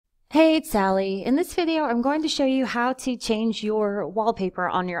Hey, it's Sally. In this video, I'm going to show you how to change your wallpaper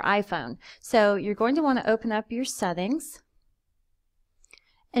on your iPhone. So you're going to want to open up your settings.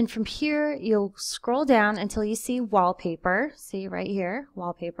 And from here, you'll scroll down until you see Wallpaper. See right here,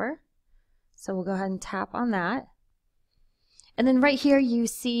 Wallpaper. So we'll go ahead and tap on that. And then right here, you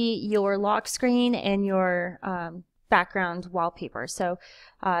see your lock screen and your background wallpaper. So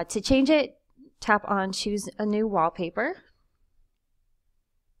to change it, tap on Choose a New Wallpaper.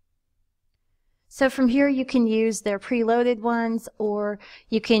 So from here you can use their preloaded ones, or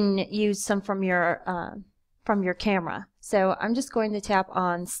you can use some from your camera. So I'm just going to tap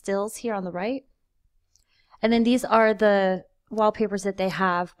on Stills here on the right. And then these are the wallpapers that they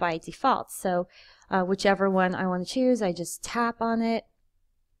have by default. So whichever one I want to choose, I just tap on it.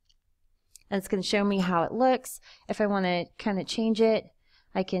 And it's going to show me how it looks. If I want to kind of change it,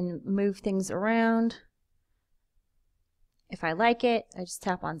 I can move things around. If I like it, I just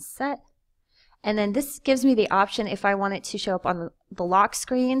tap on Set. And then this gives me the option if I want it to show up on the lock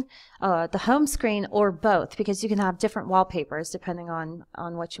screen, the home screen, or both, because you can have different wallpapers depending on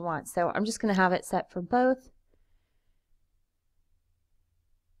what you want. So I'm just going to have it set for both.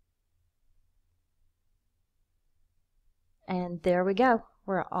 And there we go.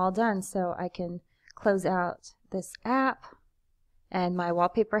 We're all done. So I can close out this app. And my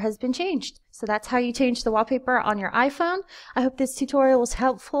wallpaper has been changed. So that's how you change the wallpaper on your iPhone. I hope this tutorial was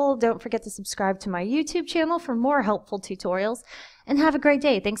helpful. Don't forget to subscribe to my YouTube channel for more helpful tutorials. And have a great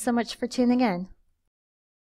day. Thanks so much for tuning in.